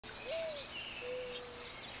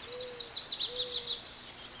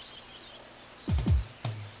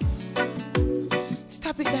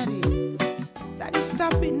Stop it, Daddy. Daddy,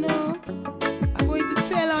 stop it now. I'm going to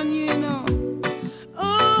tell on you, you know.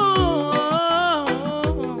 Oh,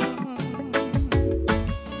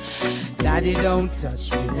 Daddy, don't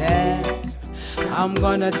touch me there. I'm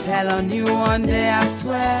gonna tell on you one day, I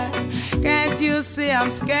swear. Can't you see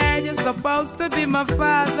I'm scared? You're supposed to be my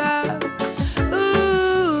father.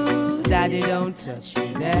 Ooh, Daddy, don't touch me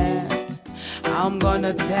there. I'm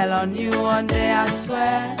gonna tell on you one day, I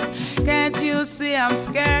swear. Can't you see I'm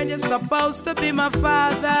scared? You're supposed to be my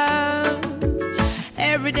father.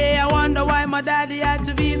 Every day I wonder why my daddy had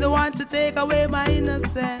to be the one to take away my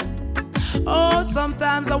innocence. Oh,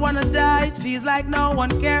 sometimes I wanna die. It feels like no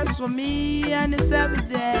one cares for me, and it's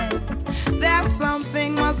evident that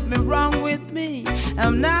something must be wrong with me.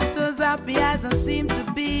 I'm not as happy as I seem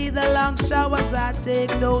to be. The long showers I take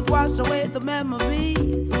don't wash away the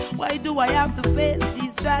memories. Why do I have to face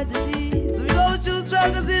these tragedies? We go through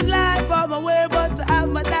struggles in life on my way, but to have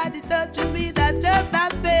my daddy touching me, that's just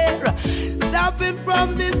not fair. Stop him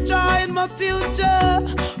from destroying my future.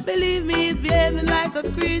 Believe me, he's behaving like a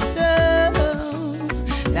creature.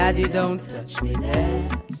 Daddy, don't touch me there.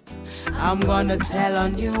 I'm gonna tell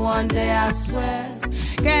on you one day, I swear.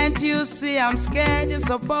 Can't you see I'm scared? You're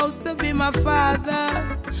supposed to be my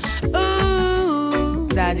father. Ooh,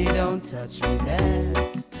 Daddy, don't touch me there.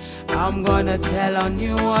 I'm gonna tell on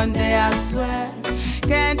you one day, I swear.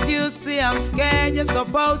 Can't you see I'm scared? You're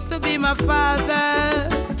supposed to be my father.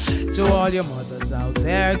 To all your mothers out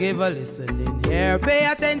there, give a listening here. Pay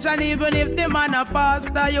attention even if the man a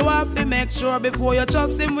pastor. You have to make sure before you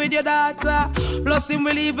trust him with your daughter. Plus him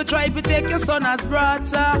will even try to take your son as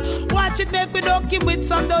brother. Watch it, make we duck him with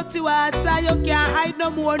some dirty water. You can't hide no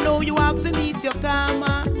more, no, you have to meet your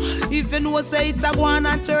karma. If you know say it's a go on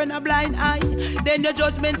and turn a blind eye, then your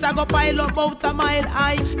judgment a go pile up out a mile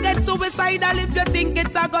high. Get suicidal if you think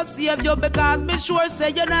it's a go save you, because me sure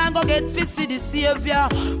say you not go get fishy the savior.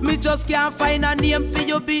 Me just can't find a name for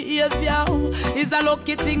your behavior. It's a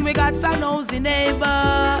lucky thing we got a nosy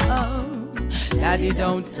neighbor. Daddy,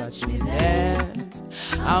 don't touch me there.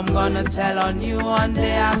 I'm gonna tell on you one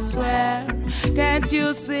day, I swear. Can't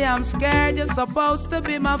you see I'm scared? You're supposed to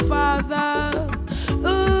be my father.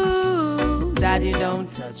 Ooh, Daddy, don't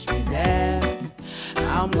touch me there.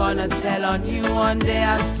 I'm gonna tell on you one day,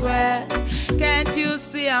 I swear. Can't you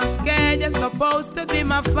see I'm scared? You're supposed to be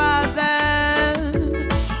my father.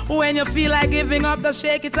 When you feel like giving up, just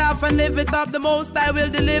shake it off and live it up. The most I will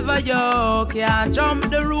deliver you. Can't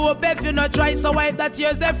jump the rope if you not try. So wipe that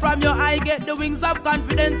tears there from your eye. Get the wings of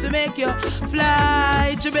confidence to make you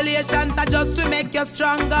fly. Tribulations are just to make you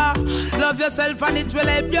stronger. Love yourself and it will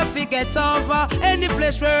help you forget over any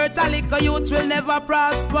place where a little youth will never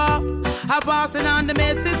prosper. I'm passing on the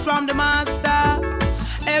message from the master.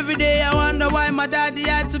 Every day I wonder why my daddy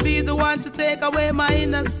had to be the one to take away my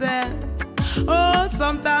innocence. Oh,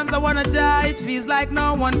 sometimes I wanna die. It feels like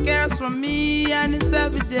no one cares for me, and it's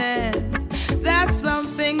evident that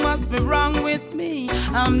something must be wrong with me.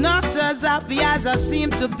 I'm not as happy as I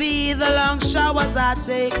seem to be. The long showers I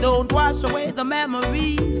take don't wash away the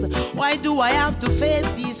memories. Why do I have to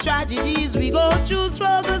face these tragedies? We go through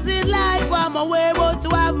struggles in life. I'm aware, but to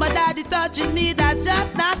have my daddy touching me, that's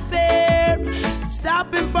just not fair.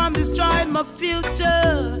 Stop him from destroying my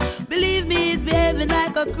future. Believe me, he's behaving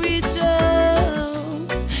like a creature.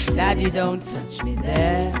 Daddy, don't touch me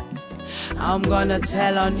there. I'm gonna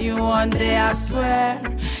tell on you one day, I swear.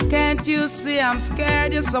 Can't you see I'm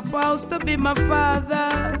scared? You're supposed to be my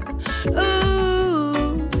father.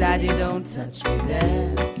 Ooh, Daddy, don't touch me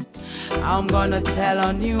there. I'm gonna tell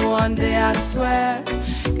on you one day, I swear.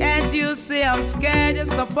 Can't you see I'm scared? You're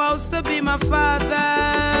supposed to be my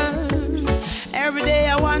father. Every day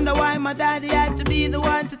I wonder why my daddy had to be the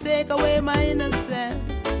one to take away my innocence.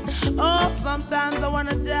 Oh, sometimes I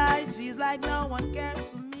wanna die. It feels like no one cares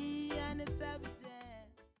for me.